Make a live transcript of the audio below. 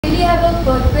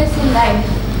purpose in life?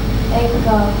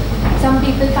 Some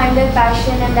people find their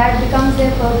passion and that becomes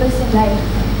their purpose in life.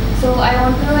 So I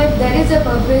want to know if there is a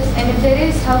purpose, and if there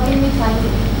is, how can we find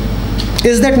it?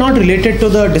 Is that not related to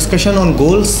the discussion on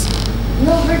goals?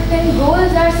 No, but then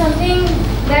goals are something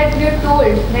that we're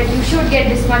told that you should get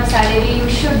this much salary, you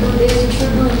should do this, you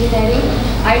should do engineering.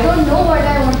 I don't know what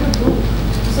I want to do.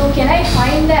 So can I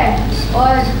find that,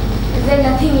 or is there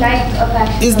nothing like a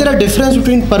passion? Is there a difference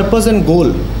between purpose and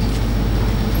goal?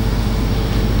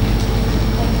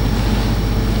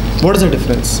 What is the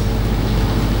difference?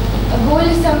 A goal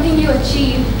is something you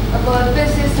achieve. A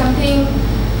purpose is something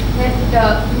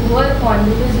that you work on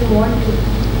because you want to.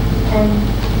 And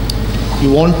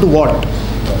you want to what?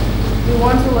 You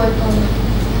want to work on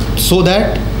it. So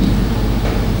that?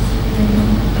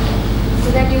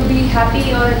 So that you be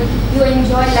happy, or you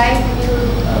enjoy life and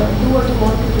you do what you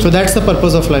want to do. So that's the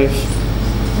purpose of life.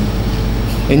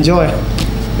 Enjoy.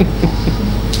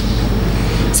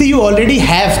 See, you already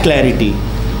have clarity.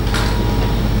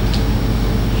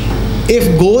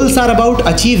 If goals are about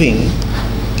achieving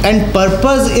and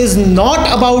purpose is not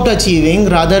about achieving,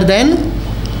 rather than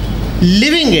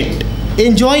living it,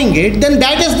 enjoying it, then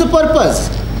that is the purpose.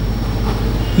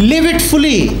 Live it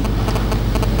fully.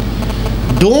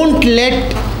 Don't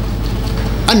let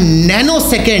a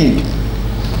nanosecond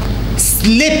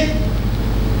slip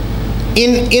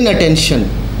in inattention.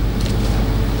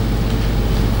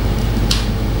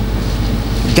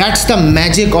 That's the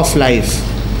magic of life.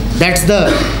 That's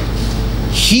the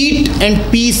heat and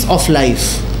peace of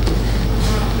life.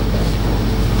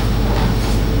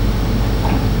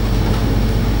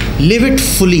 Live it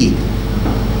fully.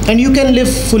 And you can live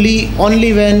fully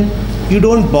only when you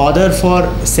don't bother for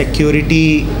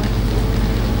security,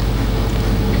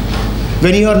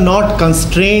 when you are not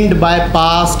constrained by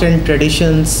past and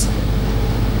traditions,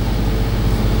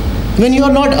 when you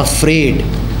are not afraid.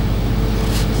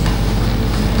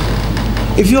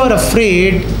 If you are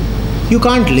afraid, you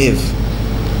can't live.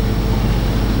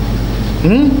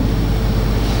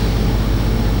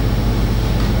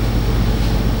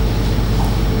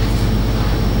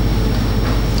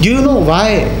 Do you know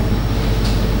why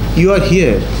you are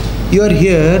here? You are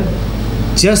here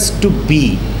just to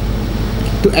be,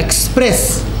 to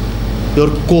express your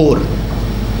core.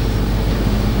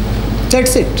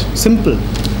 That's it. Simple.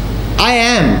 I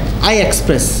am, I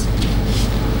express.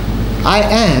 I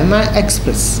am, I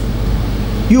express.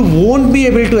 You won't be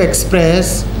able to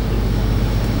express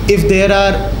if there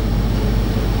are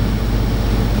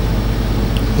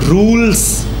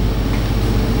rules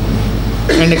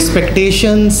and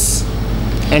expectations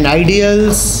and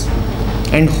ideals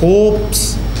and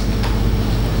hopes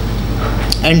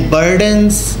and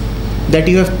burdens that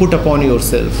you have put upon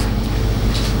yourself.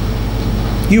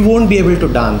 You won't be able to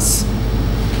dance.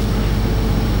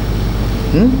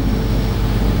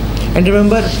 And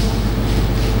remember,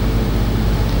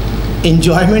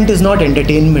 enjoyment is not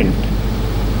entertainment.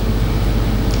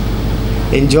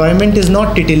 Enjoyment is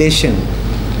not titillation.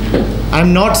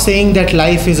 I'm not saying that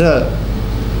life is a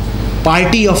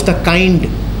party of the kind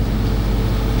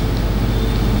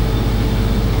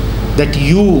that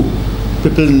you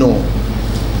people know.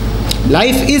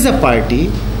 Life is a party.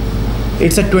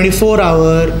 It's a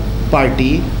 24-hour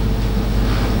party,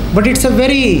 but it's a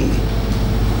very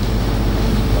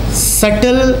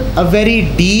subtle, a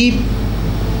very deep,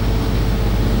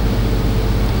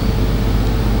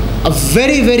 a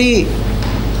very, very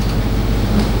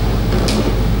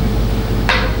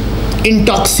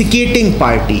intoxicating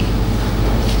party.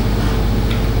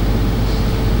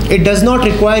 It does not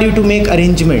require you to make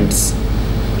arrangements.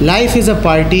 Life is a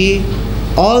party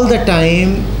all the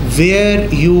time where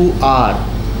you are.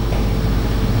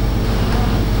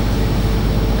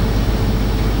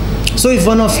 So if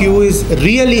one of you is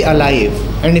really alive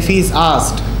and if he is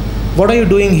asked, what are you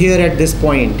doing here at this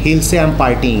point? He'll say, I'm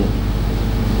partying.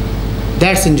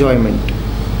 That's enjoyment.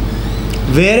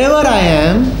 Wherever I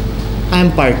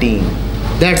am partying.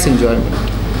 That's enjoyment.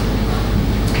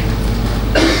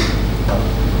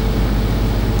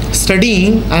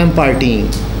 Studying, I am partying.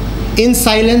 In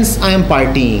silence, I am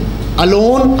partying.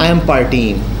 Alone, I am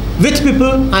partying. With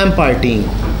people, I am partying.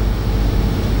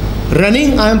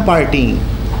 Running, I am partying.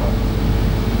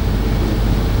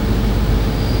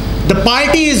 The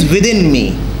party is within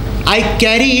me. I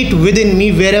carry it within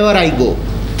me wherever I go.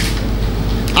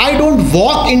 I don't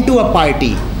walk into a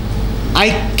party.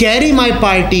 I carry my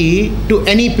party to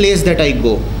any place that I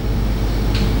go.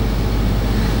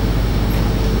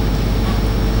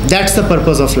 That's the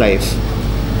purpose of life.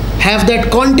 Have that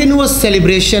continuous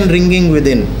celebration ringing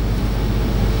within.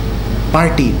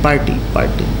 Party, party,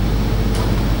 party.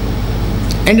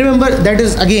 And remember, that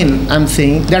is, again, I'm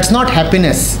saying, that's not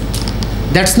happiness.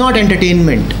 That's not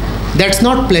entertainment. That's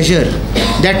not pleasure.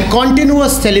 That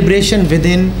continuous celebration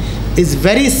within is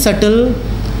very subtle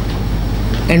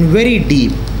and very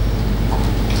deep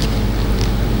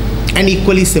and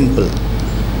equally simple.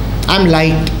 I'm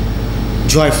light,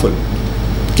 joyful,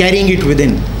 carrying it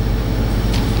within.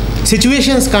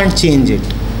 Situations can't change it.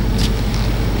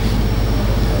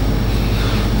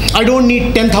 I don't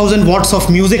need 10,000 watts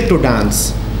of music to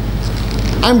dance.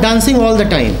 I'm dancing all the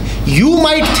time. You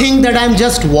might think that I'm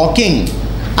just walking.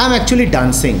 I'm actually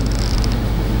dancing.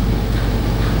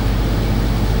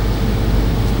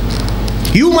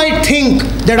 You might think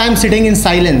that I'm sitting in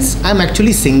silence. I'm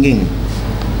actually singing.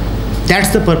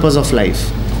 That's the purpose of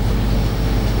life.